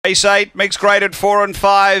Race-8, mixed graded 4 and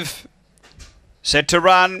 5. Set to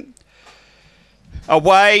run.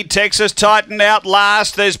 Away, Texas Titan out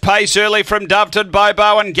last. There's pace early from Doveton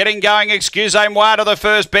Bobo and getting going. Excuse-moi to the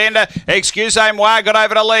first bend. Excuse-moi got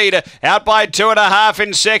over to lead. Out by 2.5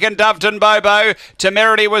 in second, Doveton Bobo.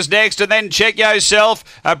 Temerity was next and then Check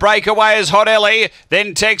Yourself. A breakaway is Hot Ellie.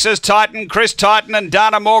 Then Texas Titan, Chris Titan and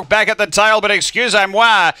Dana Mork back at the tail. But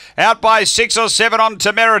Excuse-moi out by 6 or 7 on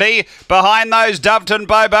Temerity. Behind those, Doveton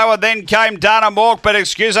Bobo and then came Dana Mork. But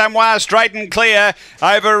Excuse-moi straight and clear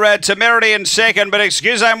over Temerity in second. But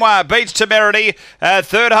Excuse-moi beats Temerity.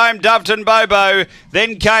 Third home, Doveton Bobo.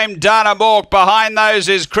 Then came Dana Mork. Behind those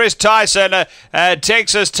is Chris Tyson,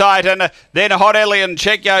 Texas Titan. Then Hot Ellie and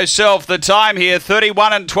Check Yourself. The time here,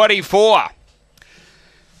 31 and 24.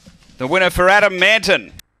 The winner for Adam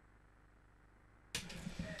Manton.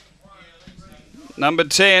 Number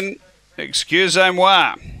 10,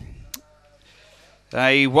 Excuse-moi.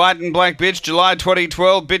 A white and black bitch, July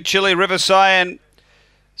 2012. Bit chilly, River Cyan.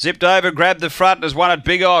 Zipped over, grabbed the front, has won at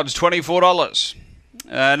big odds, $24.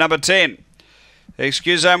 Number 10,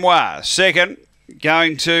 Excuse-moi. Second,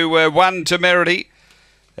 going to 1 Temerity.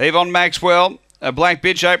 Yvonne Maxwell, a black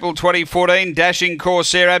bitch, April 2014. Dashing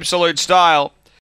Corsair, Absolute Style.